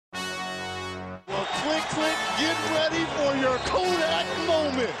click, get ready for your Kodak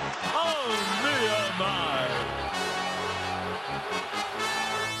moment. Oh, me, my.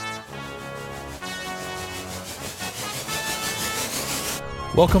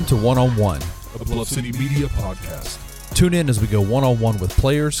 Welcome to One on One. A Bluff City Media podcast. Tune in as we go one-on-one with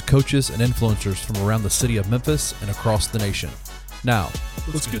players, coaches, and influencers from around the city of Memphis and across the nation. Now,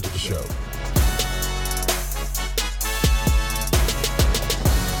 Let's get to the show.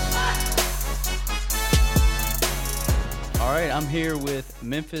 All right, I'm here with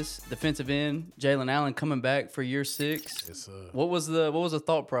Memphis defensive end Jaylon Allen coming back for year 6. Yes, sir. What was the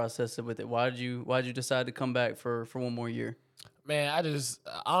thought process with it? Why did you decide to come back for one more year? Man,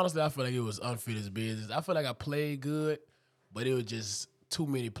 honestly, I feel like it was unfinished business. I feel like I played good, but it was just too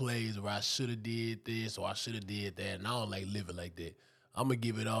many plays where I should have did this or I should have did that, and I don't like living like that. I'm going to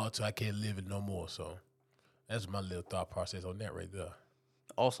give it all till I can't live it no more. So that's my little thought process on that right there.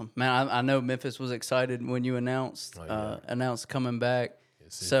 Awesome, man. I know Memphis was excited when you announced coming back.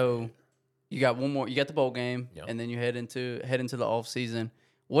 Yes, so you got one more. You got the bowl game, Yep. and then you head into the off season.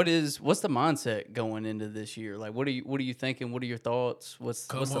 What's the mindset going into this year? Like, what are you thinking? What are your thoughts? What's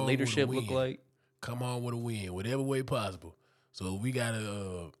the leadership look like? Come home with a win, whatever way possible. So we got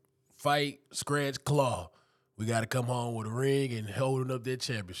to fight, scratch, claw. We got to come home with a ring and holding up that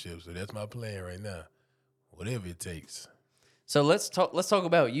championship. So that's my plan right now, whatever it takes. So let's talk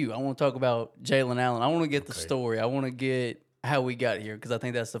about you. I want to talk about Jaylon Allen. I want to get the Okay. story. I want to get how we got here because I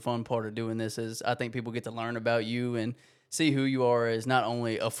think that's the fun part of doing this is I think people get to learn about you and see who you are as not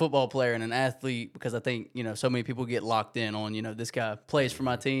only a football player and an athlete, because I think, so many people get locked in on, this guy plays for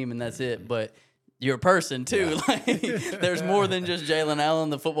my team and that's it. But you're a person too. Yeah. Like there's more than just Jaylon Allen,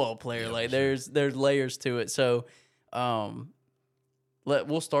 the football player. Yeah, like sure. there's layers to it. So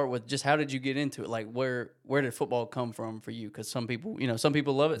we'll start with just how did you get into it? Like where did football come from for you? Because some people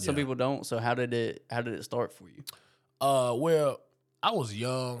love it, some Yeah. people don't. So how did it start for you? Well, I was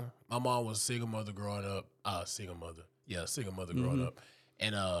young. My mom was a single mother growing up. Single mother growing up.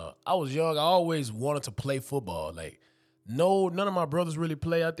 And I was young. I always wanted to play football. Like, none of my brothers really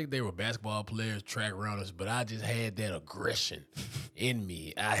play. I think they were basketball players, track runners, but I just had that aggression in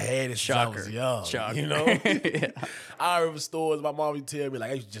me. I had it since I was young. Shocker. Yeah. I remember stories my mom would tell me,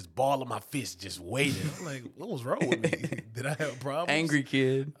 like, I used to just ball on my fist, just waiting. I'm like, what was wrong with me? Did I have problems? Angry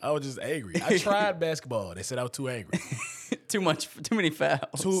kid. I was just angry. I tried basketball. They said I was too angry. Too many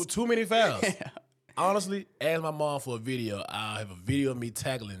fouls. Too many fouls. Honestly, ask my mom for a video. I have a video of me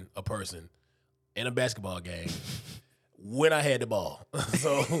tackling a person in a basketball game when I had the ball.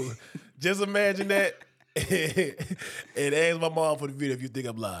 So just imagine that and ask my mom for the video if you think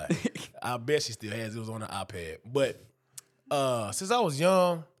I'm lying. I bet she still has it. It was on the iPad. But since I was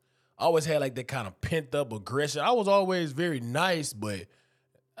young, I always had like that kind of pent up aggression. I was always very nice, but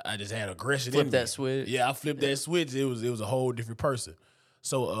I just had aggression in me. Flip that switch. Yeah, I flipped that switch. It was a whole different person.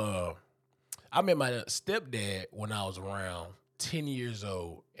 So I met my stepdad when I was around 10 years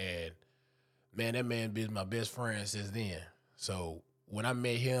old, and man, that man been my best friend since then. So when I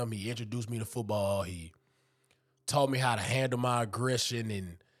met him, he introduced me to football. He taught me how to handle my aggression,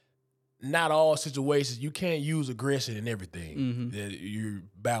 and not all situations you can't use aggression in everything. Mm-hmm. That you're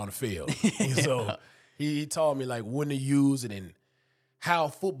bound to fail. And so he taught me like when to use it and how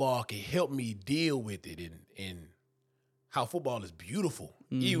football can help me deal with it, and how football is beautiful,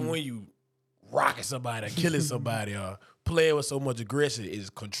 even when you rocking somebody or killing somebody or playing with so much aggression. Is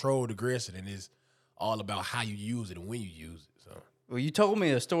controlled aggression, and it's all about how you use it and when you use it. So Well, you told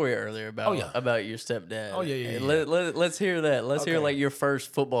me a story earlier about your stepdad. Oh, yeah. Let's hear that. Let's hear Okay. like your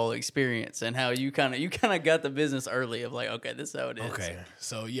first football experience and how you kind of got the business early of like, okay, this is how it is. Okay,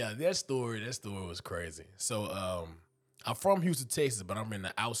 so yeah, that story was crazy. So I'm from Houston, Texas, but I'm in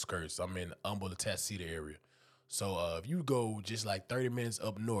the outskirts. I'm in the Humboldt Tacita area. So if you go just like 30 minutes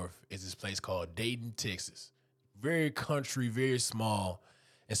up north, is this place called Dayton, Texas. Very country, very small.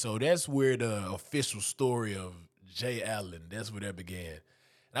 And so that's where the official story of Jay Allen, that's where that began.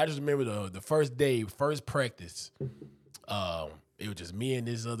 And I just remember the first day, first practice, it was just me and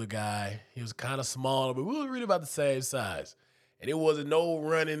this other guy. He was kind of smaller, but we were really about the same size. And it wasn't no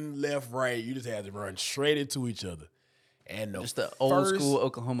running left, right. You just had to run straight into each other. And Just the old school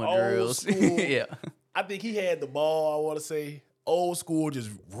Oklahoma old drills. school- Yeah. I think he had the ball, I want to say. Old school, just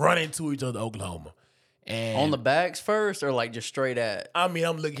running to each other, Oklahoma. And On the backs first or like just straight at? I mean,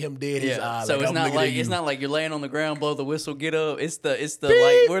 I'm looking him dead in his eyes. So it's I'm not looking at like you. it's not like you're laying on the ground, blow the whistle, get up. It's the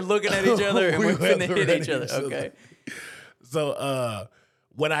like we're looking at each other and We we're have finna to hit run each other. each other. Okay. So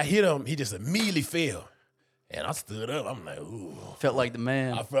when I hit him, he just immediately fell. And I stood up. I'm like, ooh. Felt like the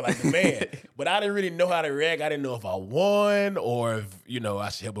man. I felt like the man. But I didn't really know how to react. I didn't know if I won or if, I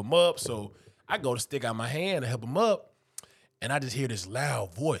should help him up. So I go to stick out my hand to help him up, and I just hear this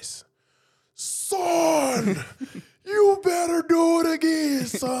loud voice. Son, you better do it again,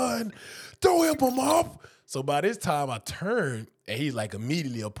 son. Don't help him up. So by this time, I turn, and he's like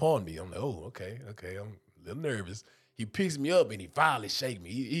immediately upon me. I'm like, oh, okay. I'm a little nervous. He picks me up, and he finally shakes me.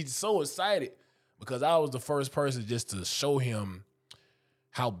 He's so excited because I was the first person just to show him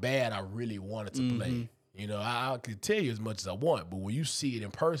how bad I really wanted to play. You know, I can tell you as much as I want, but when you see it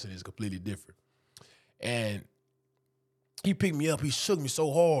in person, it's completely different. And he picked me up. He shook me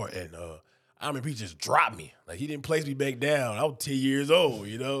so hard, and I remember he just dropped me. Like, he didn't place me back down. I was 10 years old,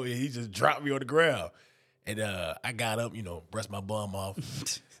 you know, and he just dropped me on the ground. And I got up, you know, brushed my bum off.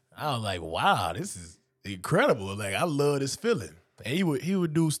 I was like, wow, this is incredible. Like, I love this feeling. And he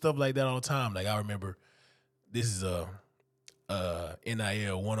would do stuff like that all the time. Like, I remember this is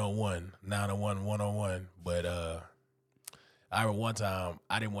NIL 101, 901 101. But I remember one time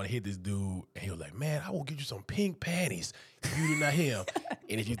I didn't want to hit this dude, and he was like, man, I will get you some pink panties if you do not hit him.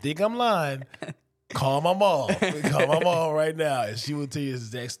 And if you think I'm lying, call my mom. Call my mom right now, and she will tell you this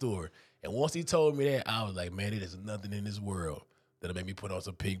exact story. And once he told me that, I was like, man, there's nothing in this world that'll make me put on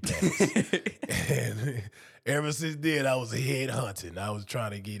some pink panties. And ever since then, I was head hunting. I was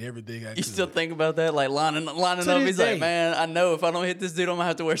trying to get everything I could. You still think about that? Like lining up? He's day. like, man, I know if I don't hit this dude, I'm going to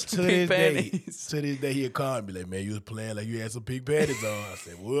have to wear some pink panties. To this day, he'll call me like, man, you was playing like you had some pink panties on. I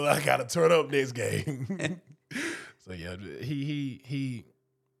said, well, I got to turn up next game. So, yeah, he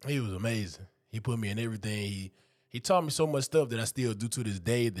was amazing. He put me in everything. He taught me so much stuff that I still do to this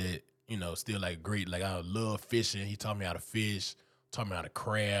day that, you know, still like great. Like, I love fishing. He taught me how to fish, taught me how to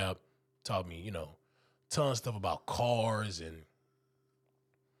crab, taught me, you know, tons of stuff about cars, and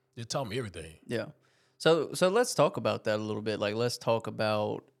it taught me everything. Yeah. So let's talk about that a little bit. Like, let's talk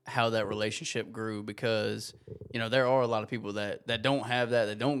about how that relationship grew, because, you know, there are a lot of people that don't have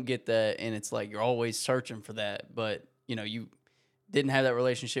that don't get that, and it's like you're always searching for that. But, you know, you didn't have that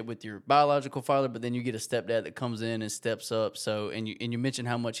relationship with your biological father, but then you get a stepdad that comes in and steps up. So, and you mentioned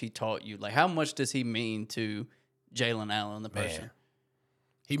how much he taught you. Like, how much does he mean to Jaylon Allen, the person? Man,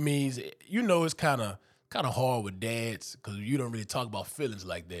 he means, you know, it's kind of hard with dads because you don't really talk about feelings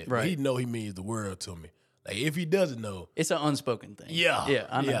like that. Right. But he know he means the world to me. Like, if he doesn't know, It's an unspoken thing. yeah,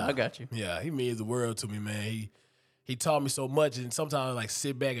 I know. yeah. I got you. Yeah, he means the world to me, man. He taught me so much, and sometimes I like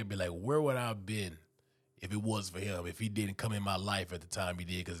sit back and be like, where would I have been if it was for him, if he didn't come in my life at the time he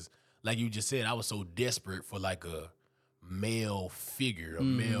did? Because like you just said, I was so desperate for like a male figure, a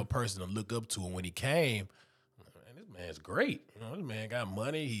male person to look up to. And when he came, man, this man's great. You know, this man got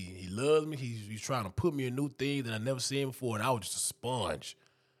money. He loves me. He's trying to put me in new things that I never seen before. And I was just a sponge.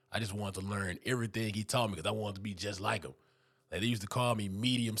 I just wanted to learn everything he taught me because I wanted to be just like him. Like, they used to call me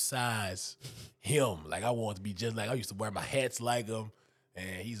medium size him. Like, I wanted to be just like, I used to wear my hats like him.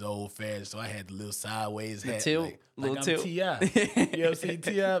 And he's old fashioned, so I had the little sideways hat. Tilt, like I'm tilt. T.I. You ever seen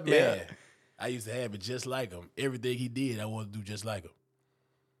T.I.? Man, Yeah. I used to have it just like him. Everything he did, I wanted to do just like him.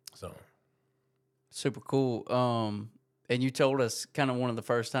 So, Super cool. And you told us kind of one of the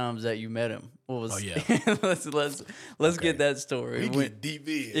first times that you met him. What was? Oh, yeah. let's get that story. we get deep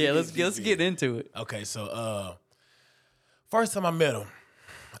in. Yeah, let's get into it. Okay, so first time I met him,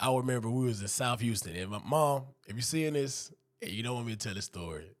 I remember we was in South Houston, and my mom, if you're seeing this, and you don't want me to tell the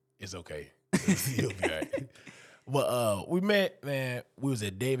story, it's okay. You'll be all right. But we met, man. We was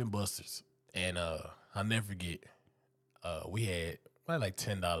at Dave & Buster's, and I'll never forget. We had like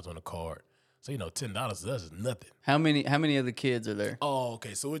 $10 on the card. So, you know, $10 to us is nothing. How many of the kids are there? Oh,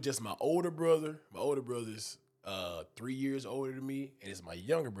 okay. So it's just my older brother. My older brother's 3 years older than me, and it's my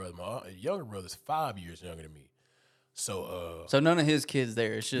younger brother. My younger brother's 5 years younger than me. So none of his kids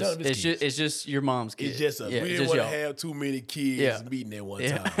there. It's just your mom's kids. it's just us. Yeah, We it's didn't just want to y'all. have too many kids Yeah. meeting at one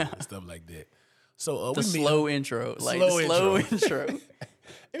Yeah. time and stuff like that. So The we meet slow him. intro, like Slow the slow intro.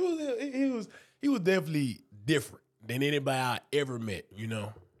 intro. He was definitely different than anybody I ever met, you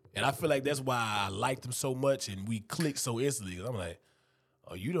know. And I feel like that's why I liked him so much and we clicked so instantly. 'Cause I'm like,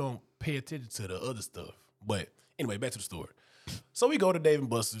 oh, you don't pay attention to the other stuff. But anyway, back to the story. So we go to Dave &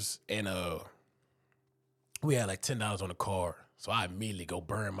 Buster's, and we had like $10 on the card. So I immediately go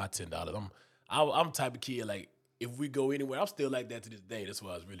burn my $10. I'm the type of kid, like, if we go anywhere, I'm still like that to this day. That's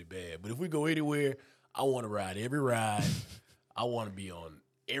why it's really bad. But if we go anywhere, I want to ride every ride. I want to be on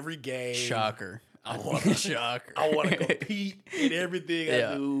every game. Shocker. I want to Shocker. I want to compete in everything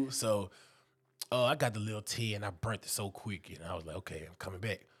Yeah. I do. So I got the little 10. I burnt it so quick. And I was like, okay, I'm coming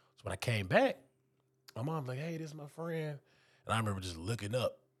back. So when I came back, my mom's like, hey, this is my friend. And I remember just looking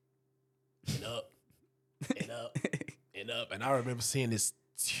up and up and up and up. And I remember seeing this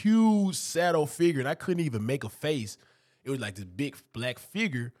huge shadow figure, and I couldn't even make a face. It was like this big black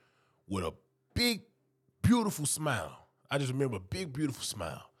figure with a big, beautiful smile. I just remember a big, beautiful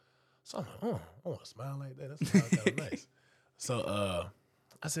smile. So I'm like, I want to smile like that. That sounds kind of nice. So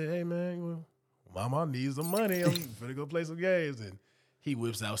I said, hey, man, Mama needs some money. I'm finna go play some games. And he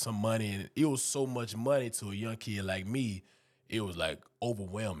whips out some money. And it was so much money to a young kid like me, it was like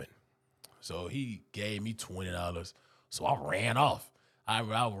overwhelming. So he gave me $20. So I ran off. I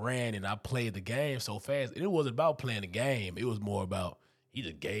ran and I played the game so fast. And it wasn't about playing the game. It was more about he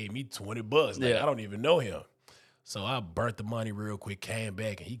just gave me $20. Like, I don't even know him. So I burnt the money real quick, came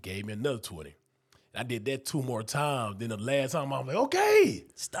back, and he gave me another 20. I did that 2 more times. Then the last time I was like, okay,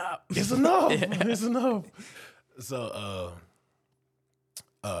 stop. It's enough. It's enough. So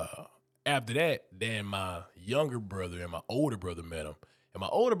after that, then my younger brother and my older brother met him. And my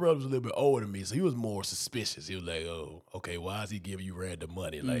older brother was a little bit older than me, so he was more suspicious. He was like, oh, okay, why is he giving you random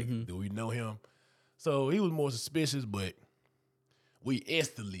money? Like, do we know him? So he was more suspicious, but we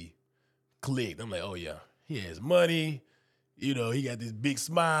instantly clicked. I'm like, oh, yeah, he has money. You know, he got this big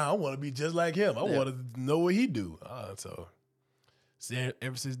smile. I want to be just like him. I want to know what he do. So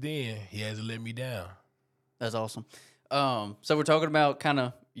ever since then, he hasn't let me down. That's awesome. So we're talking about kind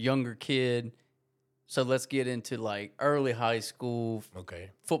of younger kid. So let's get into like early high school.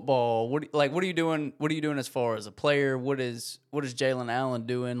 Okay. Football. What are you doing? What are you doing as far as a player? What is Jaylon Allen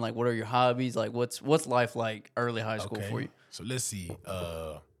doing? Like, what are your hobbies? Like, what's life like early high school for you? So let's see.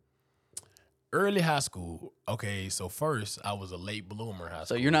 Early high school. Okay, so first I was a late bloomer in high school.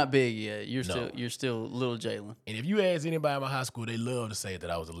 So you're not big yet. You're still little Jaylon. And if you ask anybody in my high school, they love to say that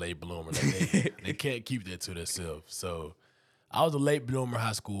I was a late bloomer. Like they can't keep that to themselves. So I was a late bloomer in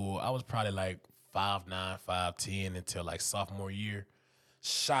high school. I was probably like 5'9", 5'10" until like sophomore year.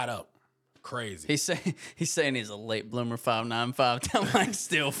 Shot up. Crazy. He's saying he's a late bloomer, 5'9", 5'10". I'm like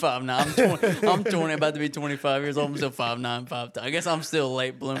still 5'9". I'm 20, about to be 25 years old. I'm still 5'9", 5'10". I guess I'm still a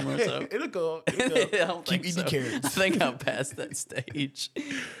late bloomer. So It'll go. Keep eating carrots. I think I'm past that stage.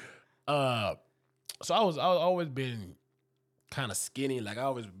 So I was always been kind of skinny. Like I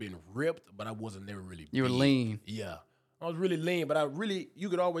always been ripped, but I wasn't never really. You were big. lean. Yeah, I was really lean, but you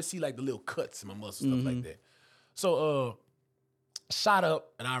could always see like the little cuts in my muscles, stuff like that. So shot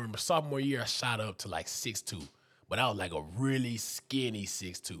up, and I remember sophomore year I shot up to like 6'2", but I was like a really skinny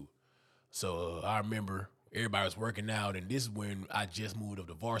 6'2". So I remember everybody was working out, and this is when I just moved up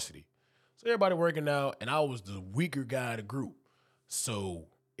to varsity. So everybody working out, and I was the weaker guy in the group. So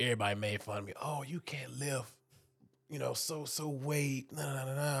everybody made fun of me. Oh, you can't lift, so weight,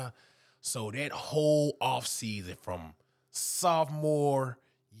 nah. So that whole off season from sophomore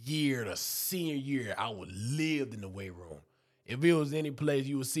year to senior year, I would live in the weight room. If it was any place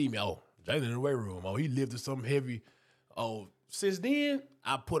you would see me, Jaylon in the weight room. Oh, he lifted something heavy. Oh, since then,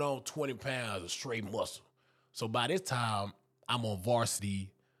 I put on 20 pounds of straight muscle. So by this time, I'm on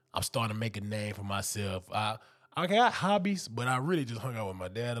varsity. I'm starting to make a name for myself. I got hobbies, but I really just hung out with my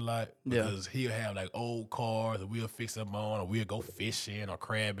dad a lot because he'll have like old cars that we'll fix them on, or we'll go fishing or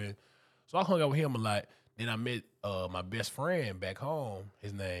crabbing. So I hung out with him a lot. Then I met my best friend back home.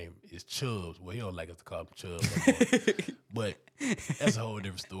 His name is Chubbs. Well, he don't like us to call him Chubbs no more. But that's a whole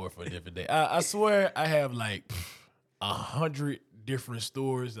different story for a different day. I swear I have like 100 different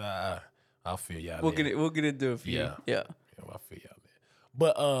stories. I'll feel y'all. We'll get into it for you. Yeah. I'll feel y'all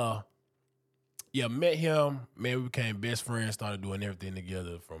there. But met him. Man, we became best friends. Started doing everything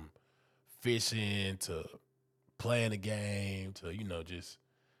together, from fishing to playing the game to just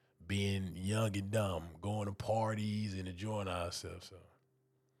being young and dumb, going to parties and enjoying ourselves. So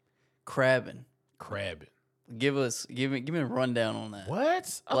Crabbing. Give me a rundown on that.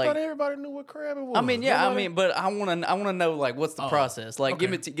 What? I thought everybody knew what crabbing was. I mean, yeah, but I want to know like what's the process? Like,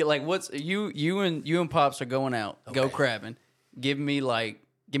 okay. What's you and Pops are going out, go crabbing. Give me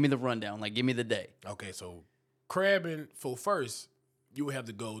the rundown. Like, give me the day. Okay, so crabbing first. You would have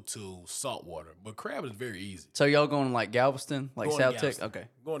to go to saltwater, but crabbing is very easy. So y'all going like Galveston, like South Tech? Okay.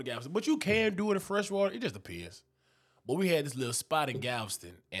 Going to Galveston. But you can do it in freshwater. It just depends. But we had this little spot in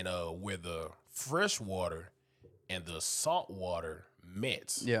Galveston, and where the freshwater and the saltwater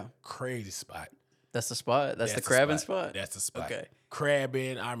met. Yeah. Crazy spot. That's the spot? That's the crabbing spot? That's the spot. Okay.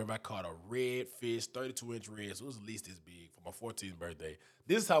 Crabbing. I remember I caught a red fish, 32-inch red. So it was at least this big for my 14th birthday.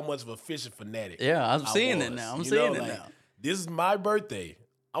 This is how much of a fishing fanatic I'm seeing it now. I'm seeing it now. This is my birthday.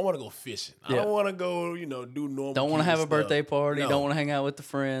 I want to go fishing. I don't want to go, do normal. Don't want to have a birthday party. No. Don't want to hang out with the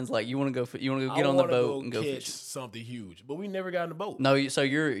friends. Like, you want to go. You want to go get on the boat and go catch fishing. something huge. But we never got in the boat. No, so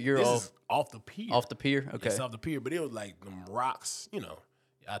you're off the pier. Off the pier. Okay. It's off the pier, but it was like them rocks.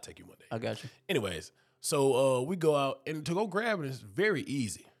 I'll take you one day. I got you. Anyways, so we go out, and to go grabbing is very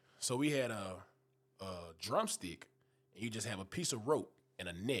easy. So we had a drumstick, and you just have a piece of rope and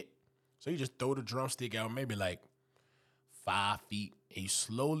a net. So you just throw the drumstick out maybe like 5 feet, and you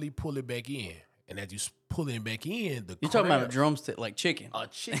slowly pull it back in. And as you pull it back in, You're talking about a drumstick, like chicken. A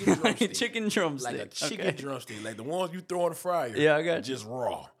chicken drumstick. Chicken drumstick. Like a chicken drumstick. Like the ones you throw in the fryer. Yeah, I got you. Just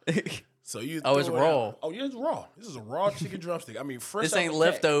raw. So you Oh, it's throw it raw. out. Oh, yeah, it's raw. This is a raw chicken drumstick. I mean, fresh This out ain't the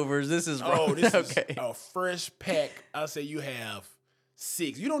pack. leftovers. This is raw. Oh, this okay. is a fresh pack. I say you have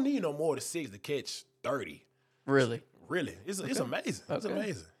 6. You don't need no more than 6 to catch 30. Really? Really. It's amazing. It's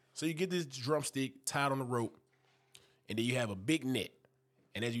amazing. So you get this drumstick tied on the rope, and then you have a big net.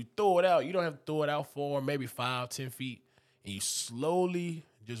 And as you throw it out, you don't have to throw it out for maybe 5-10 feet, and you slowly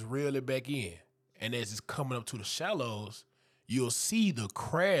just reel it back in. And as it's coming up to the shallows, you'll see the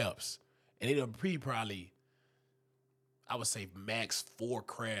crabs, and it'll be probably, I would say, max 4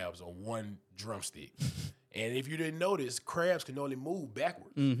 crabs on one drumstick. And if you didn't notice, crabs can only move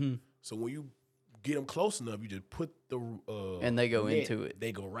backwards. Mm-hmm. So when you get them close enough, you just put the and they go net, into it.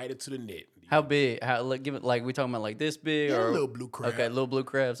 They go right into the net. How big? How give it like we talking about like this big Yeah, or a little blue crab. Okay, little blue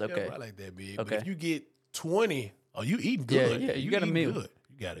crabs. Yeah, Okay, probably like that big. Okay. But if you get 20, oh, you eating good. Yeah, you got a eating meal. Good.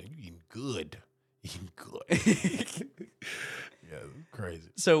 You eating good. Eating good. Yeah, crazy.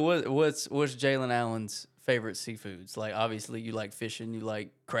 So what's Jaylon Allen's favorite seafoods? Like obviously you like fishing, you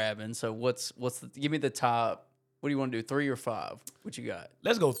like crabbing. So give me the top. What do you want to do? 3 or 5? What you got?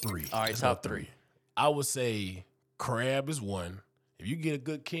 Let's go 3. All right, Let's top go 3. I would say crab is 1. If you get a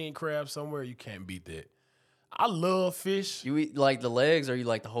good king crab somewhere, you can't beat that. I love fish. You eat like the legs, or you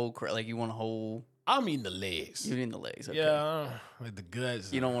like the whole crab? Like you want a whole? I'm eating the legs. You eat the legs? Okay. Yeah, like the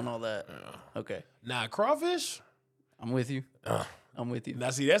guts. You don't want all that. Okay, Nah, crawfish. I'm with you. I'm with you. Now,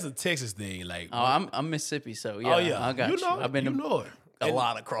 see, that's a Texas thing. Like, Oh, I'm Mississippi, so yeah. oh yeah, I got you. know it. I've been you to know it. a And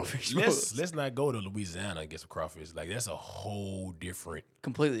lot of crawfish. Let's not go to Louisiana and get some crawfish. Like that's a whole different,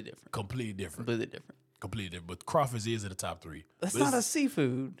 completely different. completely different, Completely different. completely different. But crawfish is in the top 3. That's But not a it's-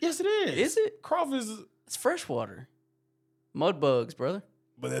 seafood. Yes, it is. Is it? Crawfish? It's freshwater. Mud bugs, brother.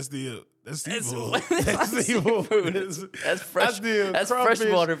 But that's seafood. That's That's not seafood. That's fresh. still- That's crawfish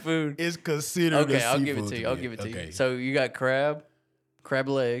freshwater food. It's considered. Okay, a I'll give it seafood to you. I'll me. give it to you. Okay. So you got crab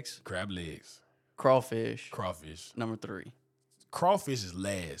legs, crab legs, crawfish. crawfish. Number 3. Crawfish is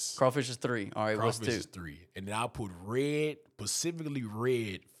last. Crawfish is 3. All right, Crawfish what's 2? is 3, and then I'll put specifically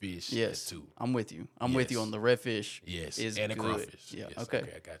red fish. Yes, as 2. I'm with you. I'm with you Yes. on the redfish. Yes, is and a good. crawfish. Yeah. Yes. Okay.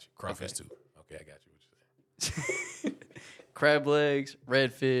 I got you. Crawfish Okay. too. Okay, I got you. What you saying? Crab legs,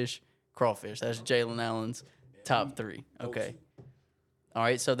 redfish, crawfish. That's Jaylon Allen's top 3. Okay. All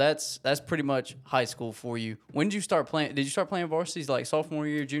right, so that's pretty much high school for you. When did you start playing? Did you start playing varsities like sophomore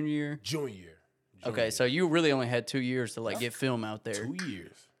year, junior year? Junior year. Okay, so you really only had 2 years to like get film out there. 2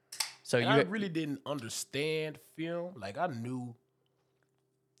 years. So And you I really didn't understand film. Like I knew.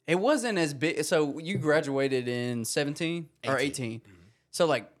 it wasn't as big. So you graduated in 17 or 18. So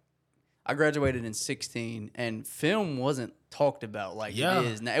like I graduated in 16 and film wasn't talked about like Yeah. it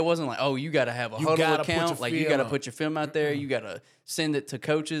is now. It wasn't like, oh, you got to have a You huddle gotta put account. your Like you film got to out. put your film out there. You got to send it to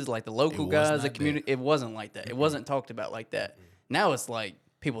coaches, like the local was guys, not the that. community. It wasn't like that. It wasn't talked about like that. Now it's like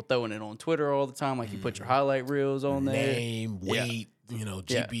people throwing it on Twitter all the time. Like you put your highlight reels on there. Name, weight, Yeah.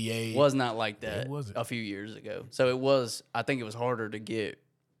 GPA. Was not like that It wasn't. a few years ago. So it was. I think it was harder to get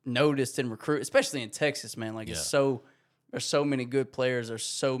noticed and recruit, especially in Texas, man. Like it's so. There's so many good players. There's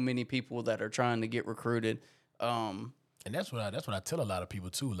so many people that are trying to get recruited. And that's what I tell a lot of people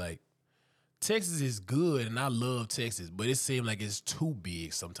too. Like Texas is good, and I love Texas, but it seems like it's too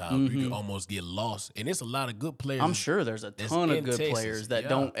big sometimes. You can almost get lost, and it's a lot of good players. I'm sure there's a that's ton of in good Texas. players that Yeah.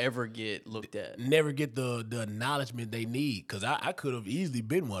 don't ever get looked at. Never get the acknowledgement they need, because I could have easily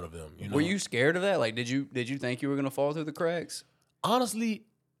been one of them. You know? Were you scared of that? Like, did you think you were gonna fall through the cracks? Honestly,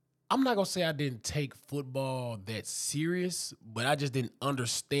 I'm not gonna say I didn't take football that serious, but I just didn't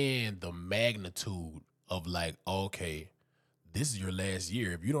understand the magnitude of like, okay, this is your last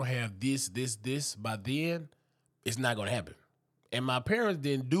year. If you don't have this by then, it's not gonna happen. And my parents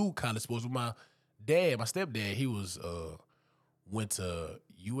didn't do college sports. With my stepdad, he was went to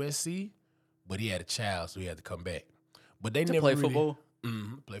USC, but he had a child, so he had to come back. But they To never play really, football?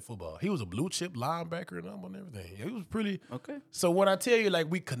 Play football. He was a blue chip linebacker and everything. He was pretty. Okay. So when I tell you like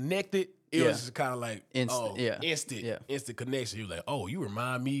we connected, it was just kind of like Instant, yeah. instant connection. He was like, "Oh, you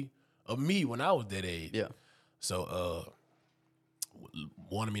remind me of me when I was that age." Yeah. So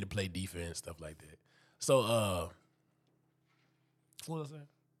wanted me to play defense, stuff like that. So what was I saying?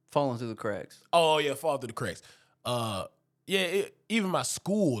 Falling through the cracks. Oh yeah, fall through the cracks. Even my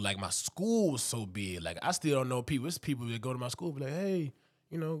school was so big. Like I still don't know people. It's people that go to my school be like, "Hey,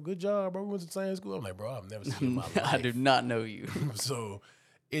 good job, bro. We went to the same school." I'm like, "Bro, I've never seen you in my life." I do not know you. So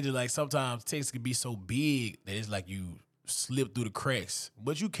it's just like sometimes Texas can be so big that it's like slip through the cracks.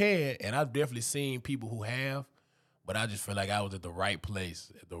 But you can, and I've definitely seen people who have, but I just feel like I was at the right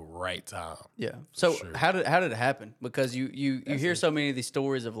place at the right time. Yeah. So sure. how did it happen? Because you hear so many of these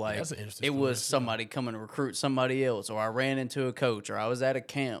stories of like That's an interesting it story, was somebody coming to recruit somebody else, or I ran into a coach, or I was at a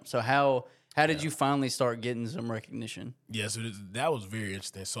camp. So how did you finally start getting some recognition? Yeah, so that was very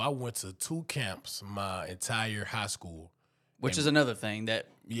interesting. So I went to 2 camps my entire high school. Which is another thing that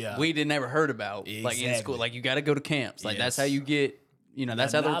we never heard about, like in school. Like you got to go to camps. Like that's how you get,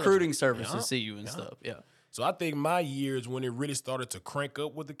 that's how the recruiting services see you and stuff. Yeah. So I think my years when it really started to crank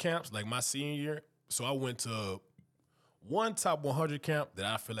up with the camps, like my senior year. So I went to one top 100 camp that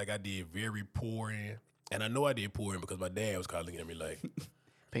I feel like I did very poor in, and I know I did poor in because my dad was kind of looking at me like,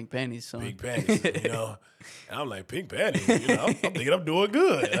 "Pink panties, son." Pink panties, And I'm like, pink panties, I'm thinking I'm doing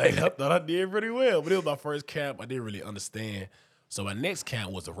good. Like, I thought I did pretty well, but it was my first camp. I didn't really understand. So my next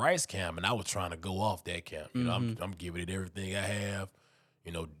camp was the Rice camp, and I was trying to go off that camp. I'm giving it everything I have,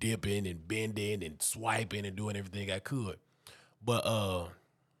 dipping and bending and swiping and doing everything I could. But I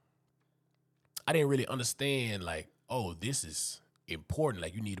didn't really understand, like, oh, this is important.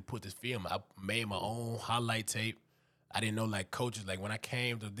 Like, you need to put this film. I made my own highlight tape. I didn't know, like, coaches, like, when I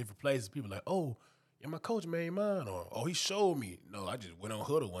came to different places, people like, oh, yeah, my coach made mine, or, oh, he showed me. No, I just went on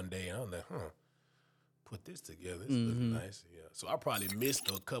Huddle one day, and I was like, put this together. This looks nice. Yeah. So I probably missed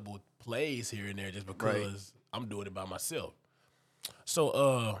a couple plays here and there just because I'm doing it by myself. So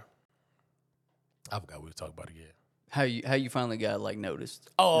I forgot what we were talking about again. How you finally got like noticed?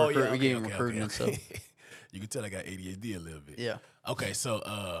 Oh, recruiting and stuff. You can tell I got ADHD a little bit. Yeah. Okay,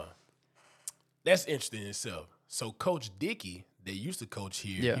 so that's interesting in itself. So Coach Dickey, that used to coach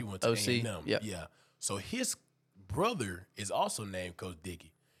here, he went to OC. A&M. Yeah. So his brother is also named Coach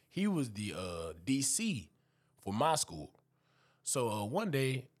Dickey. He was the DC for my school. So one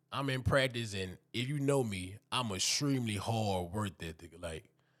day I'm in practice, and if you know me, I'm extremely hard work ethic. Like,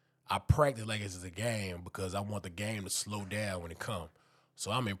 I practice like it's a game because I want the game to slow down when it comes. So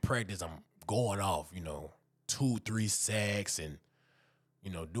I'm in practice, I'm going off, 2-3 sacks and,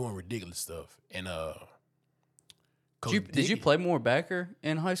 doing ridiculous stuff. And did you play more backer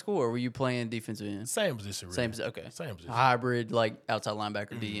in high school, or were you playing defensive end? Same position, really. Same position, okay. Same position. Hybrid, like outside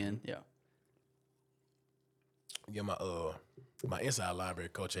linebacker, DN, yeah. Yeah, my inside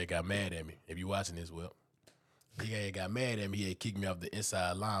linebacker coach had got mad at me. If you watching this, Will, he had got mad at me. He had kicked me off the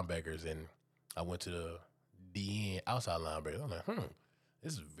inside linebackers, and I went to the DN outside linebacker. I'm like,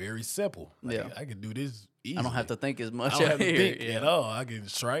 this is very simple. Like, I can do this easily. I don't have to think as much. I don't have to think at all. I can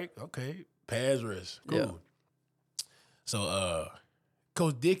strike. Okay, pass rush. Cool. Yeah. So,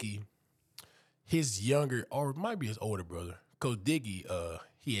 Coach Dickey, his younger, or it might be his older brother, Coach Dickey,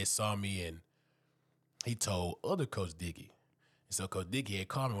 he had saw me and he told other Coach Dickey. And so Coach Dickey had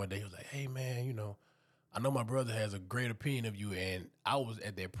called me one day. He was like, hey, man, I know my brother has a great opinion of you, and I was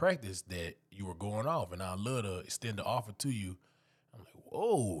at that practice that you were going off, and I'd love to extend the offer to you. I'm like,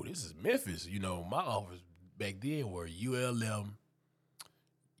 whoa, this is Memphis. My offers back then were ULM,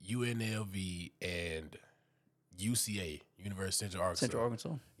 UNLV, and UCA, University of Central Arkansas. Central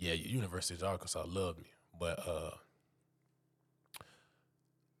Arkansas. Yeah, University of Arkansas loved me. But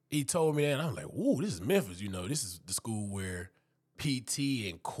he told me that, and I'm like, whoa, this is Memphis. This is the school where PT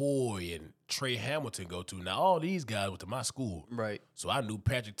and Coy and Trey Hamilton go to. Now, all these guys went to my school. Right. So I knew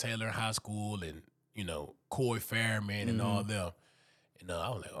Patrick Taylor in high school and, Coy Fairman and all them. And I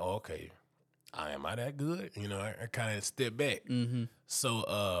was like, oh, okay, am I that good? I kind of stepped back. Mm-hmm.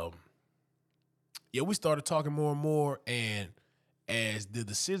 So, we started talking more and more, and as the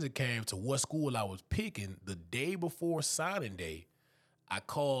decision came to what school I was picking, the day before signing day, I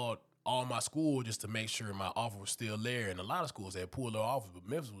called all my school just to make sure my offer was still there. And a lot of schools had pulled their offers, but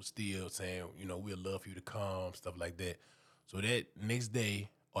Memphis was still saying, we'd love for you to come, stuff like that. So that next day,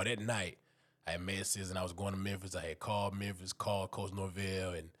 or that night, I had made a decision I was going to Memphis. I had called Memphis, called Coach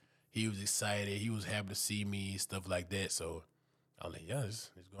Norvell, and he was excited. He was happy to see me, stuff like that. So I was like, yeah, it's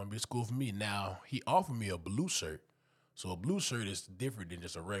going to be a school for me. Now, he offered me a blue shirt. So a blue shirt is different than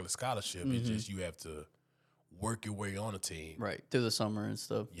just a regular scholarship. It's just you have to work your way on a team. Right, through the summer and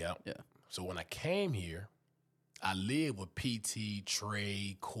stuff. Yeah. Yeah. So when I came here, I lived with PT,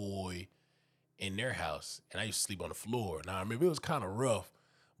 Trey, Coy in their house, and I used to sleep on the floor. Now, I remember it was kind of rough,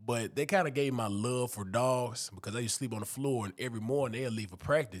 but they kind of gave my love for dogs because I used to sleep on the floor, and every morning they'd leave for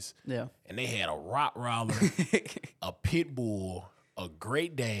practice. Yeah. And they had a Rottweiler, a Pit Bull, a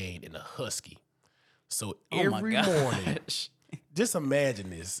Great Dane, and a Husky. So every morning, just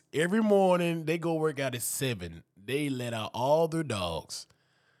imagine this. Every morning, they go work out at 7. They let out all their dogs,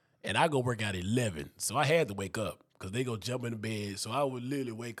 and I go work out at 11. So I had to wake up because they go jump in the bed. So I would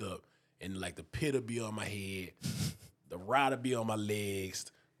literally wake up, and like the pit would be on my head. the ride to be on my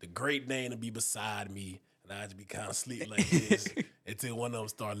legs, the great name to be beside me, and I'd just be kind of sleeping like this until one of them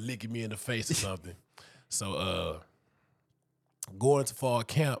start licking me in the face or something. So going to fall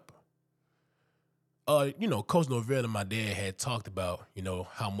camp, Coach Norvell and my dad had talked about,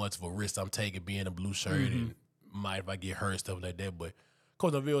 how much of a risk I'm taking being a blue shirt and might if I get hurt and stuff like that. But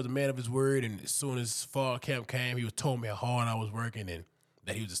Coach Norvell was a man of his word, and as soon as fall camp came, he was told me how hard I was working and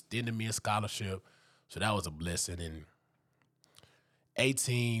that he was extending me a scholarship. So that was a blessing. And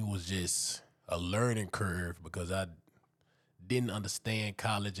 18 was just a learning curve because I didn't understand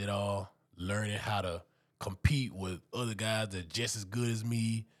college at all, learning how to compete with other guys that are just as good as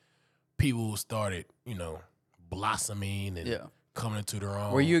me. People started, blossoming and coming into their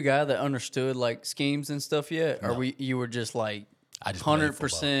own. Were you a guy that understood like schemes and stuff yet? No. Or you were just like I just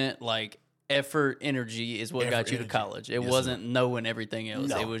 100% like effort, energy is what got you to college? It wasn't knowing everything else.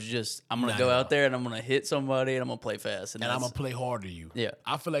 No. It was just, I'm going to Not go at out all. there and I'm going to hit somebody and I'm going to play fast. And I'm going to play hard to you. Yeah.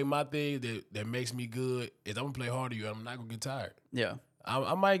 I feel like my thing that makes me good is I'm going to play hard to you and I'm not going to get tired. Yeah.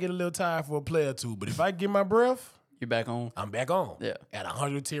 I might get a little tired for a play or two, but if I get my breath, You're back on. I'm back on. Yeah. At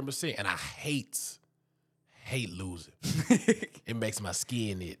 110%. And I hate losing. It makes my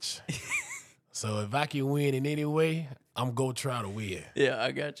skin itch. So if I can win in any way, I'm going to try to win. Yeah,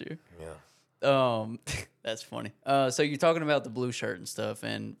 I got you. Yeah. That's funny. So you're talking about the blue shirt and stuff,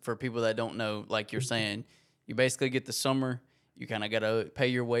 and for people that don't know, like you're saying, you basically get the summer, you kind of got to pay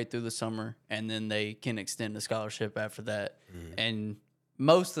your way through the summer, and then they can extend the scholarship after that. And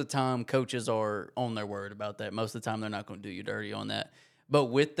most of the time, coaches are on their word about that. Most of the time, they're not going to do you dirty on that. But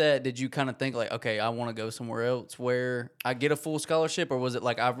with that, did you kind of think like, okay, I want to go somewhere else where I get a full scholarship, or was it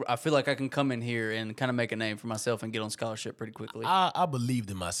like I feel like I can come in here and kind of make a name for myself and get on scholarship pretty quickly? I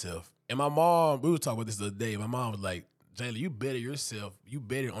believed in myself. And my mom, we were talking about this the other day. My mom was like, Jaylon, you better yourself. You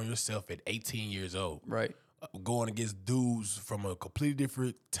better on yourself at 18 years old. Right. Going against dudes from a completely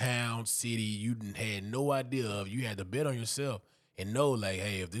different town, city you had no idea of. You had to bet on yourself and know, like,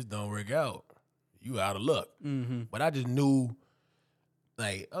 hey, if this don't work out, you out of luck. Mm-hmm. But I just knew,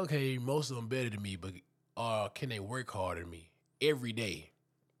 like, okay, most of them better than me, but can they work harder than me every day?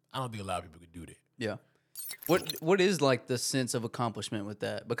 I don't think a lot of people could do that. Yeah. What is like the sense of accomplishment with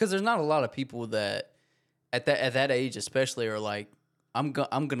that? Because there's not a lot of people that at that age especially are like, I'm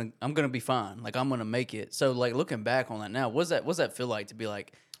gonna be fine. Like I'm gonna make it. So like looking back on that now, what's that feel like to be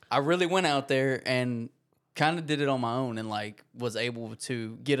like, I really went out there and kind of did it on my own and like was able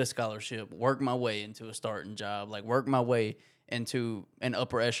to get a scholarship, work my way into a starting job, like work my way into an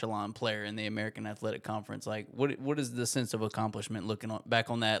upper echelon player in the American Athletic Conference. Like what is the sense of accomplishment looking back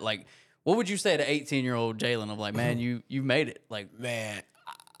on that? Like what would you say to 18-year-old Jaylon of like, man, you made it? Like, man,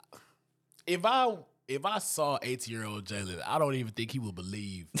 if I saw 18-year-old Jaylon, I don't even think he would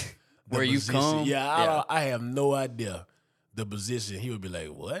believe where you've come. Yeah, I have no idea the position. He would be like,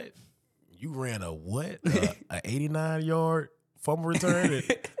 what? You ran a what? An 89-yard fumble return?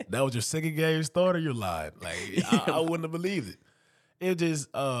 That was your second game starter? You're lying. Like, I wouldn't have believed it. It just,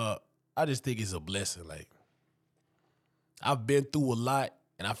 I just think it's a blessing. Like, I've been through a lot,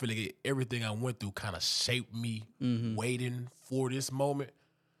 and I feel like everything I went through kind of shaped me waiting for this moment.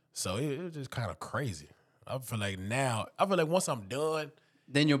 So it was just kind of crazy. I feel like once I'm done,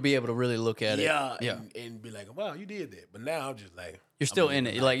 then you'll be able to really look at it. Yeah. And be like, wow, you did that. But now I'm just like, you're still in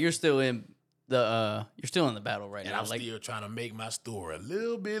it. Like you're still in the battle right and now. I'm still trying to make my story a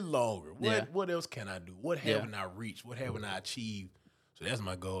little bit longer. What else can I do? What haven't I reached? What haven't I achieved? So that's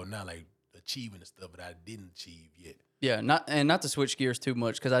my goal now, like achieving the stuff that I didn't achieve yet. Yeah, not to switch gears too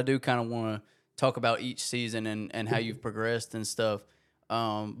much because I do kind of want to talk about each season and how you've progressed and stuff.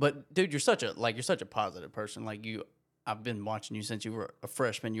 But dude, you're such a positive person. Like I've been watching you since you were a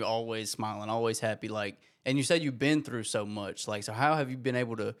freshman. You're always smiling, always happy. Like, and you said you've been through so much. Like, so how have you been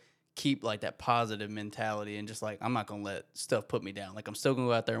able to keep like that positive mentality and just like, I'm not gonna let stuff put me down. Like, I'm still gonna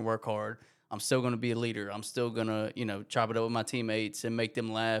go out there and work hard. I'm still gonna be a leader. I'm still gonna, chop it up with my teammates and make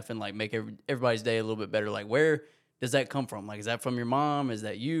them laugh and like make everybody's day a little bit better. Like, where does that come from? Like, is that from your mom? Is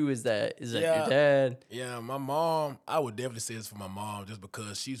that you? Is that your dad? Yeah, my mom, I would definitely say it's for my mom just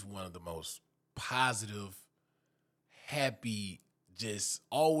because she's one of the most positive, happy, just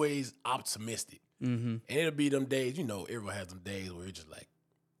always optimistic. Mm-hmm. And it'll be them days, everyone has them days where it's just like,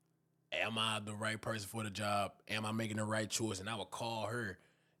 am I the right person for the job? Am I making the right choice? And I would call her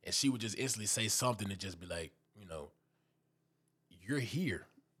and she would just instantly say something and just be like, you're here.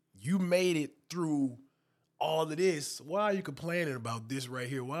 You made it through all of this. Why are you complaining about this right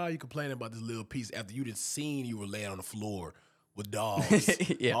here? Why are you complaining about this little piece after you just seen you were laying on the floor with dogs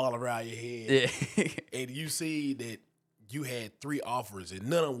all around your head? Yeah. And you see that you had 3 offers and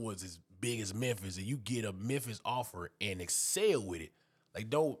none of them was as big as Memphis and you get a Memphis offer and excel with it. Like,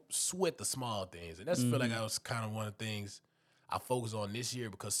 don't sweat the small things. And that's feel like that was kind of one of the things I focus on this year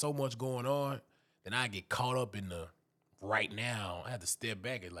because so much going on, then I get caught up in the right now. I have to step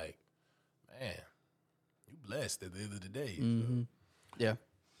back and like, man, you blessed at the end of the day. Mm-hmm. Yeah.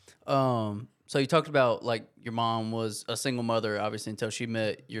 So you talked about like your mom was a single mother, obviously, until she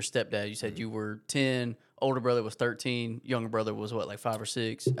met your stepdad. You said you were 10, older brother was 13, younger brother was what, like 5 or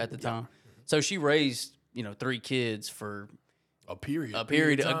 6 at the time. So she raised, 3 kids for a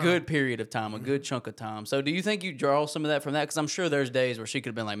good period of time, a good chunk of time. So do you think you draw some of that from that? Because I'm sure there's days where she could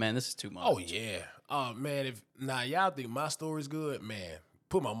have been like, man, this is too much. Oh yeah. Man, y'all think my story's good, man.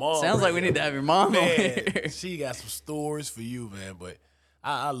 Put my mom. Sounds like we need to have your mom on here. She got some stories for you, man. But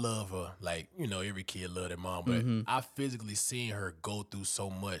I love her. Like, every kid love their mom. But I physically seen her go through so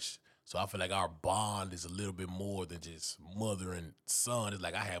much. So I feel like our bond is a little bit more than just mother and son. It's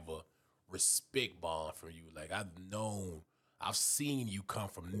like I have a respect bond for you. Like I've seen you come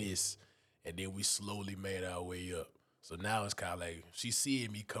from this, and then we slowly made our way up. So now it's kind of like she's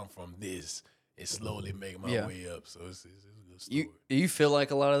seeing me come from this and slowly make my way up. So it's a good story. Do you feel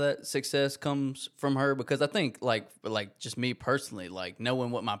like a lot of that success comes from her? Because I think like just me personally, like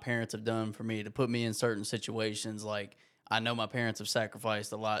knowing what my parents have done for me to put me in certain situations, like I know my parents have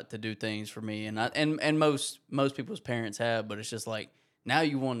sacrificed a lot to do things for me, and most people's parents have, but it's just like now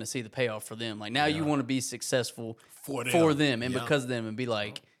you want to see the payoff for them. Like now you want to be successful for them and because of them, and be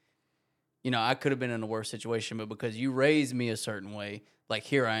like, I could have been in a worse situation, but because you raised me a certain way, like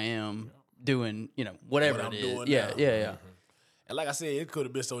here I am doing, whatever it is. Yeah. And like I said, it could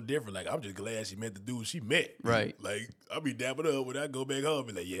have been so different. Like, I'm just glad she met the dude she met. Right. Like, I'll be dapping up when I go back home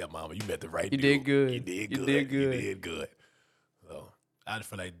and like, yeah, mama, you met the right You dude. did good. You did good. You did good. So, I just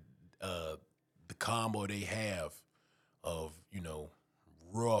feel like the combo they have of,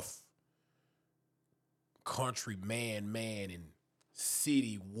 rough country man, and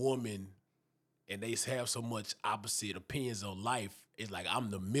city woman, and they have so much opposite opinions on life. It's like I'm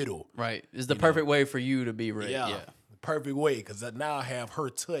the middle. Right. It's the perfect way for you to be raised. Yeah. Perfect way, because now I have her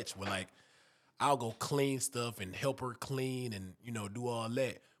touch where like I'll go clean stuff and help her clean and do all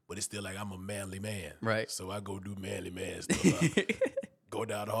that, but it's still like I'm a manly man, right? So I go do manly man stuff. Go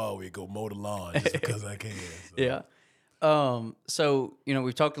down the hallway, go mow the lawn just because I can. So. Yeah. So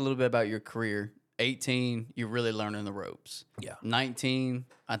we've talked a little bit about your career. 18, you're really learning the ropes. Yeah. 19,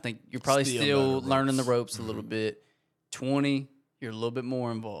 I think you're probably still learning the ropes a little bit. 20, you're a little bit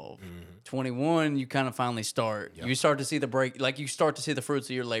more involved. 21, you kind of finally start. Yep. You start to see the break, like you start to see the fruits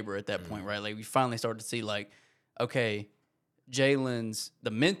of your labor at that point, right? Like we finally start to see like, okay, Jaylon's,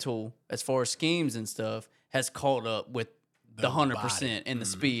 the mental, as far as schemes and stuff, has caught up with the 100% and the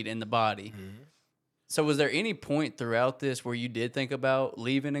speed and the body. So was there any point throughout this where you did think about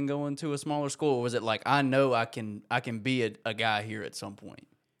leaving and going to a smaller school? Or was it like, I know I can be a guy here at some point?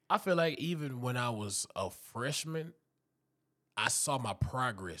 I feel like even when I was a freshman, I saw my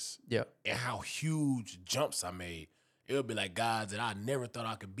progress and how huge jumps I made. It would be like guys that I never thought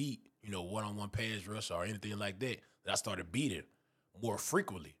I could beat, one-on-one pass rush or anything like that I started beating more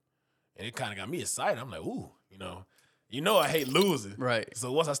frequently. And it kind of got me excited. I'm like, ooh, I hate losing. Right.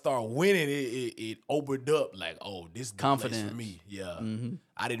 So once I started winning, it opened up like, oh, this is the place for me. Yeah.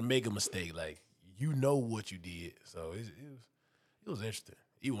 I didn't make a mistake. Like, what you did. So it was interesting.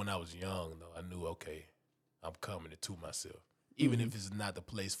 Even when I was young, though, I knew, okay, I'm coming into myself. Even if it's not the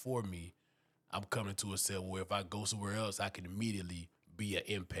place for me, I'm coming to a set where if I go somewhere else, I can immediately be an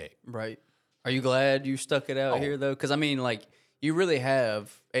impact. Right. Are you glad you stuck it out here, though? Because, I mean, like, you really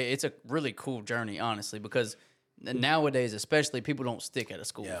have – it's a really cool journey, honestly, because nowadays especially people don't stick at a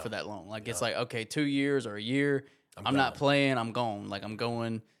school for that long. Like, it's like, okay, 2 years or a year, I'm not playing, I'm gone. Like, I'm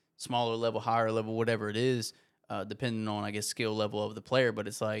going smaller level, higher level, whatever it is, depending on, I guess, skill level of the player. But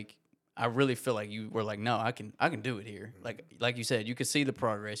it's like – I really feel like you were like, no, I can do it here. Like you said, you could see the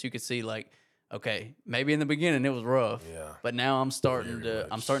progress. You could see like, okay, maybe in the beginning it was rough, but now I'm starting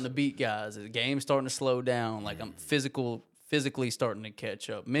to beat guys. The game's starting to slow down. Like I'm physically starting to catch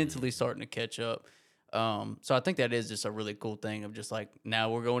up, mentally starting to catch up. So I think that is just a really cool thing of just like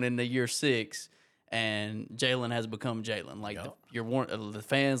now we're going into year 6 and Jaylon has become Jaylon. Like the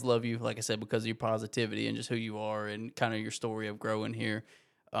fans love you, like I said, because of your positivity and just who you are and kind of your story of growing here.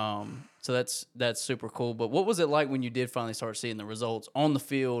 So that's super cool. But what was it like when you did finally start seeing the results on the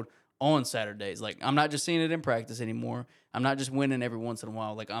field on Saturdays? Like, I'm not just seeing it in practice anymore. I'm not just winning every once in a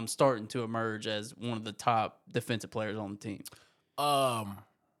while. Like, I'm starting to emerge as one of the top defensive players on the team. I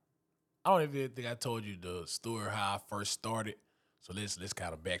don't even think I told you the story how I first started. So let's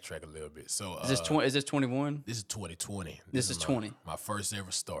kind of backtrack a little bit. So is this 21? This is 2020. This is 20. My first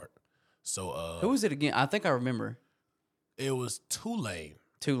ever start. So Who was it again? I think I remember. it was Tulane.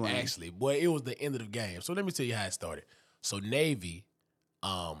 Tulane. Actually, boy, it was the end of the game. So let me tell you how it started. So Navy,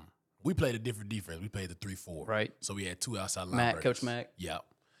 we played a different defense. We played the 3-4. Right. So we had two outside linebackers. Mac, Coach Mac. Yep.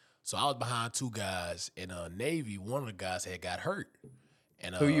 So I was behind two guys, and Navy, one of the guys had got hurt.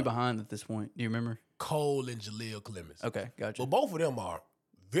 And Who are you behind at this point? Do you remember? Cole and Jaleel Clemens. Okay, gotcha. But both of them are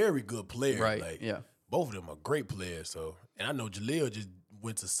very good players. Right, Like, yeah. Both of them are great players. So, and I know Jaleel just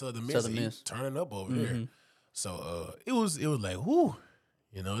went to Southern Miss. Southern Miss. Turning up over there. So it was like, whoo,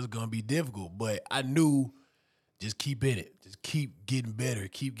 it's gonna be difficult. But I knew just keep in it. Just keep getting better,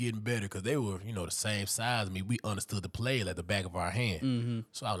 because they were, the same size as me. We understood the play like the back of our hand.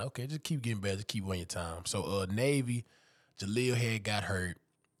 So I was like, okay, just keep getting better, just keep winning your time. So Navy, Jaleel had got hurt,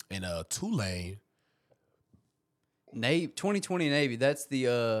 and Tulane 2020 Navy. That's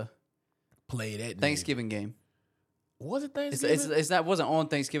the played at Thanksgiving game. Was it Thanksgiving? It's not wasn't on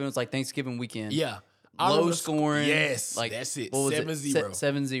Thanksgiving. It was like Thanksgiving weekend. Yeah. Low scoring. Yes, like that's it. What was 7-0.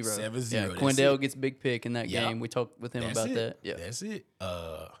 7-0. 7-0. Yeah, that's Quindell it. gets a big pick in that game. We talked with him about that. Yeah, That's it.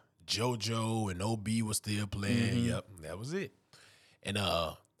 JoJo and OB was still playing. Yep, that was it. And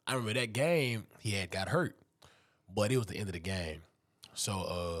I remember that game, he had got hurt, but it was the end of the game.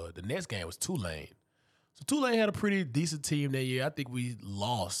 So the next game was Tulane. So Tulane had a pretty decent team that year. I think we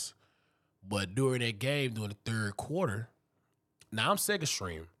lost, but during that game, during the third quarter, now I'm second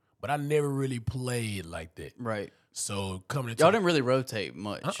string, but I never really played like that. right. So coming into Y'all didn't really rotate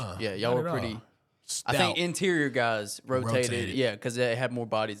much. Yeah, y'all not were at pretty. all. I think Stout. interior guys rotated. Rotated. Yeah, because they had more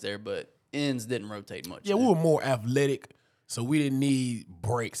bodies there, but ends didn't rotate much. Yeah, we were more athletic, so we didn't need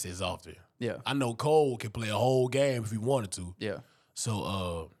breaks as often. Yeah. I know Cole could play a whole game if he wanted to. Yeah.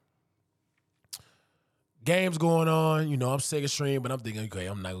 So games going on, I'm second string, but I'm thinking, okay,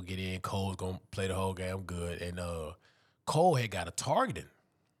 I'm not gonna get in. Cole's gonna play the whole game. I'm good. And Cole had got a targeting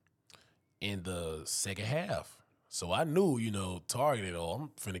in the second half. So I knew, targeted, I'm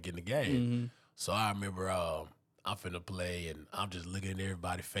finna get in the game. So I remember I'm finna play, and I'm just looking at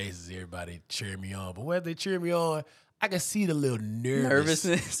everybody's faces, everybody cheering me on. But when they cheer me on, I can see the little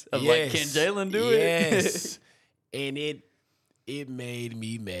Nervousness of like, can Jaylon do it? Yes. And it made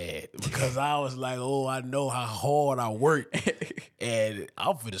me mad because I was like, oh, I know how hard I work, and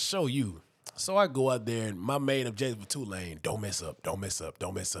I'm finna show you. So I go out there, and my main objective for Tulane, don't mess up, don't mess up,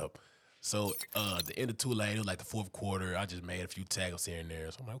 don't mess up. So the end of Tulane, it was like the fourth quarter. I just made a few tackles here and there.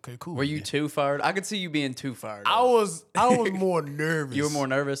 So I'm like, okay, cool. Were you too fired? I could see you being too fired. I was more nervous. You were more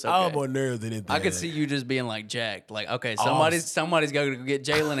nervous? Okay. I was more nervous than anything. I could see you just being like jacked. Like, okay, somebody's got to go get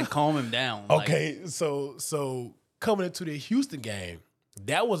Jaylon and calm him down. Like, Okay, so coming into the Houston game,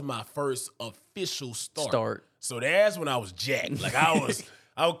 that was my first official start. So that's when I was jacked. Like I was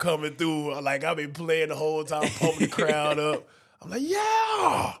coming through, like I've been playing the whole time, pumping the crowd up. I'm like,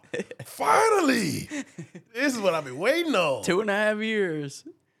 yeah, finally. This is what I've been waiting on. 2.5 years.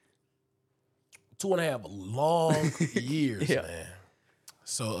 2.5 long years, Yeah. man.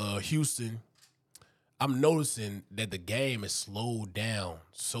 So Houston, I'm noticing that the game has slowed down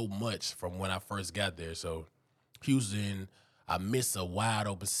so much from when I first got there. So Houston, I missed a wide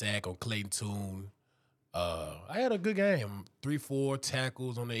open sack on Clayton Tune. I had a good game, 3-4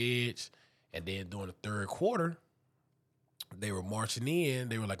 tackles on the edge. And then during the third quarter, they were marching in.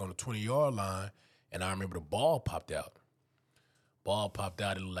 They were like on the 20-yard line. And I remember the ball popped out. It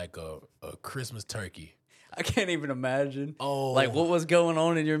looked like a Christmas turkey. I can't even imagine. Oh. Like what was going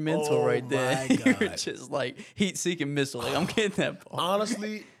on in your mental right there. my God. You're just like heat-seeking missile. Like, I'm getting that ball.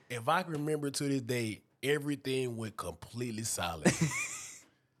 Honestly, if I can remember to this day, everything went completely silent.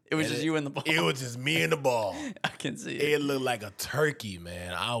 It was just you and the ball. It was just me and the ball. I can see it. It looked like a turkey,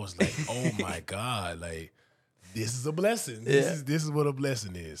 man. I was like, oh my God, like this is a blessing. This is what a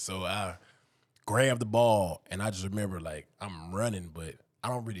blessing is. So I grabbed the ball and I just remember like I'm running, but I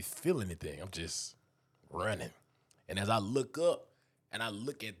don't really feel anything. I'm just running. And as I look up and I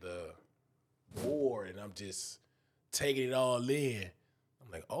look at the board and I'm just taking it all in,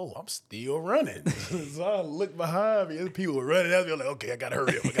 I'm like, oh, I'm still running. So I look behind me and people were running at me. I'm like, okay, I gotta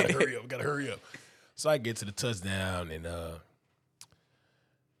hurry up. So I get to the touchdown and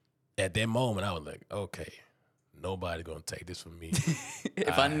at that moment I was like, okay, nobody's gonna take this from me.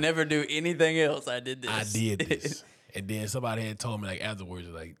 If I never do anything else, I did this. I did this. And then somebody had told me like afterwards,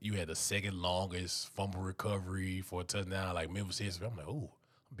 like you had the second longest fumble recovery for a touchdown, like Memphis history. I'm like, oh,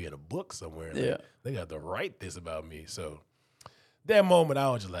 I'm be in a book somewhere. Like, Yeah. they got to write this about me. So that moment, I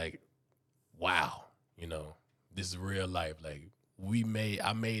was just like, wow, this is real life. Like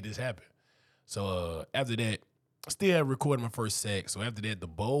I made this happen. So after that, I still had recorded my first sack. So after that, the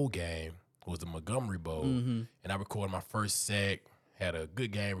bowl game was the Montgomery Bowl, and I recorded my first sack. Had a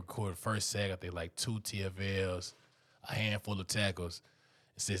good game, recorded first sack, I think like 2 TFLs, a handful of tackles.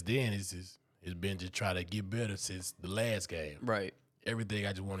 And since then, it's been just trying to get better since the last game. Right. Everything, I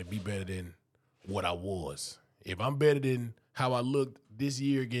just want to be better than what I was. If I'm better than how I looked this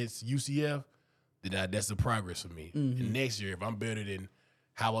year against UCF, then that's the progress for me. And next year, if I'm better than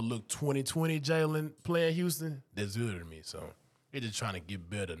how I looked 2020 Jaylon playing Houston, that's good to me. So it's just trying to get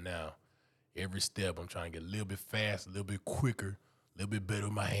better now. Every step, I'm trying to get a little bit faster, a little bit quicker, a little bit better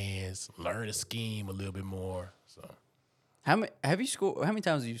with my hands, learn the scheme a little bit more. So How many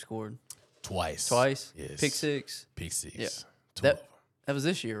times have you scored? Twice. Yes. Pick six. Pick six. Yeah. 2 of them. That was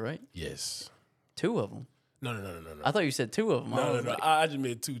this year, right? Yes. 2 of them. No. I thought you said 2 of them. No. I just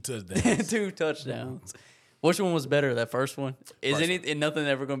made 2 touchdowns. 2 touchdowns. Which one was better? That first one? First Nothing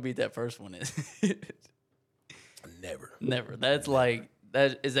ever gonna beat that first one? Is Never. never. That's like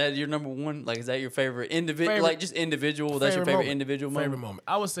that. Is that your number one? Like, is that your favorite individual? Like just individual. That's your favorite moment. individual Favorite moment. moment.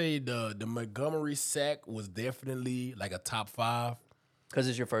 I would say the Montgomery sack was definitely like a top 5. Because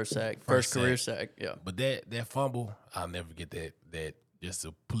it's your first sack, first career sack. Yeah. But that fumble, I'll never get that just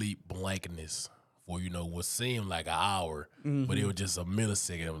complete blankness for what seemed like an hour, but it was just a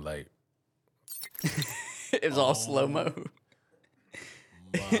millisecond. I'm like, It was all slow mo.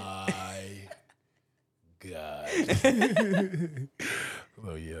 my God.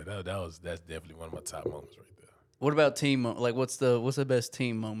 Oh yeah, that's definitely one of my top moments right there. What about team? Like, what's the best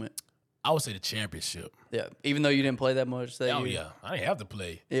team moment? I would say the championship. Yeah. Even though you didn't play that much that Oh year. yeah, I didn't have to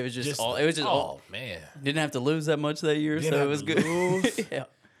play. It was just all. It was just all. Man, Didn't have to lose that much that year, Didn't so it have was to good. lose. Yeah.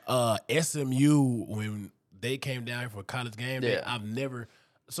 SMU, when they came down here for a college game, I've never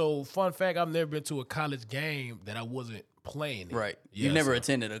been to a college game that I wasn't playing in. Right. Yeah, You've never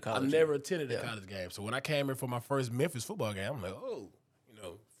attended a college I've game. never attended a college game. So when I came here for my first Memphis football game, I'm like,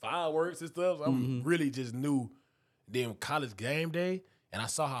 fireworks and stuff. So I'm really just new. Then college game day, and I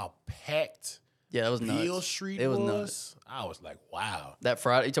saw how packed Yeah, that was nuts. Beale Street It was was. nuts. I was like, wow. That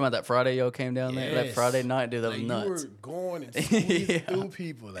Friday, you talking about that Friday y'all came down there? That Yes. Friday night, dude, that was Like, nuts. You were going and squeezing Yeah. through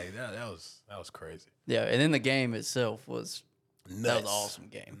people like that. That was crazy. Yeah, and then the game itself was Nuts. that was an awesome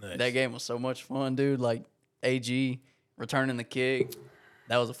game. Nuts. That game was so much fun, dude. Like AG returning the kick,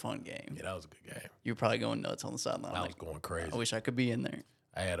 that was a fun game. Yeah, that was a good game. You were probably going nuts on the sideline. I was Like, going crazy. I wish I could be in there.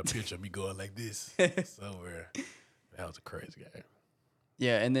 I had a picture of me going like this somewhere. That was a crazy game.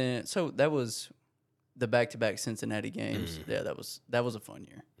 Yeah, and then so that was the back-to-back Cincinnati games. Yeah, that was a fun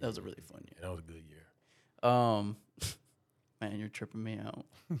year. That was a really fun year. Yeah, that was a good year. Man, you're tripping me out.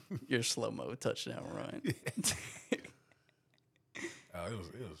 Your slow-mo touchdown run.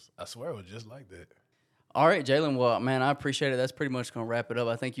 It was. I swear it was just like that. All right, Jaylon. Well, man, I appreciate it. That's pretty much gonna wrap it up.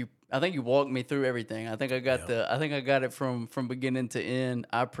 I think you walked me through everything. I think I got it from beginning to end.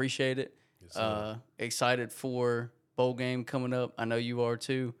 I appreciate it. Yes, Excited for bowl game coming up. I know you are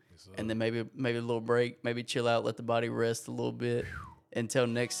too. Yes, and then maybe a little break, maybe chill out, let the body rest a little bit until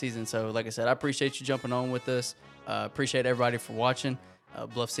next season. So, like I said, I appreciate you jumping on with us. Appreciate everybody for watching.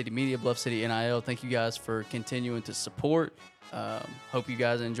 Bluff City Media, Bluff City NIL. Thank you guys for continuing to support. Hope you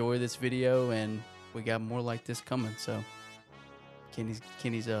guys enjoy this video, and we got more like this coming. So Kenny's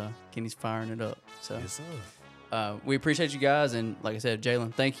firing it up. So Yes, sir. we appreciate you guys, and like I said,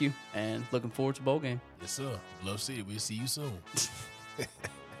 Jaylon, thank you, and looking forward to bowl game. Yes, sir. Love City. We'll see you soon.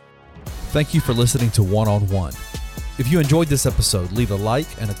 Thank you for listening to One on One. If you enjoyed this episode, leave a like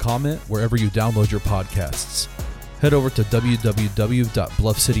and a comment wherever you download your podcasts. Head over to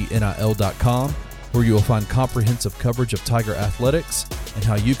www.bluffcitynil.com, where you will find comprehensive coverage of Tiger athletics and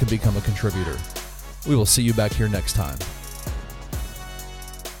how you can become a contributor. We will see you back here next time.